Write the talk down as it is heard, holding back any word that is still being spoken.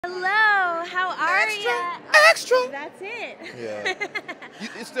Extra, extra. That's it. Yeah.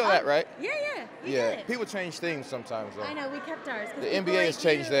 It's still that, right? Yeah, yeah. You Yeah. did it. People change things sometimes, though. I know, we kept ours. The NBA has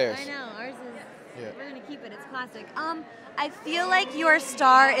changed theirs. I know, ours is, Yeah. we're going to keep it. It's classic. I feel like your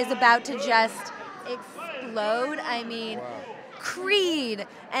star is about to just explode. I mean, Wow. Creed,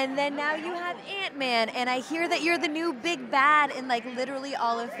 and then now you have Ant-Man, and I hear that you're the new big bad in like literally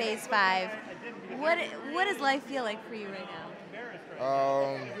all of Phase 5. What does life feel like for you right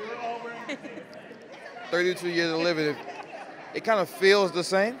now? 32 years of living, it kind of feels the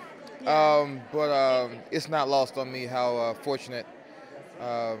same, but it's not lost on me how fortunate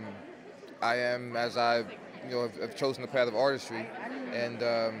I am as I, have chosen the path of artistry, and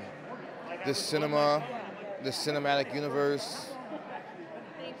this cinematic universe,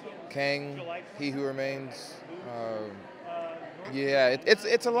 Kang, He Who Remains. Yeah,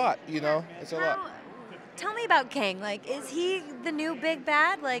 it's a lot, it's a lot. Tell me about Kang. Like, is he the new big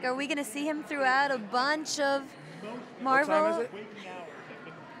bad? Like, are we going to see him throughout a bunch of Marvel? What time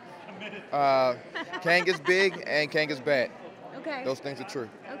is it? Kang is big and Kang is bad. Okay. Those things are true.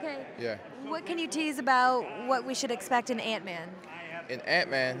 Okay. Yeah. What can you tease about what we should expect in Ant-Man? In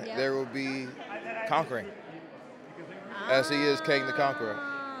Ant-Man, there will be conquering, as he is Kang the Conqueror.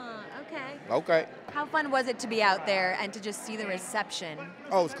 Okay. Okay. How fun was it to be out there and to just see the reception?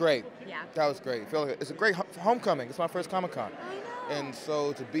 Oh, it was great. Yeah. That was great. It's a great homecoming. It's my first Comic-Con. I know. And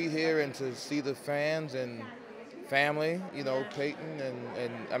so to be here and to see the fans and family, Peyton,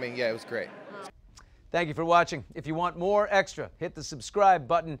 and I mean, yeah, it was great. Thank you for watching. If you want more extra, hit the subscribe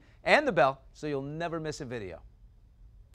button and the bell so you'll never miss a video.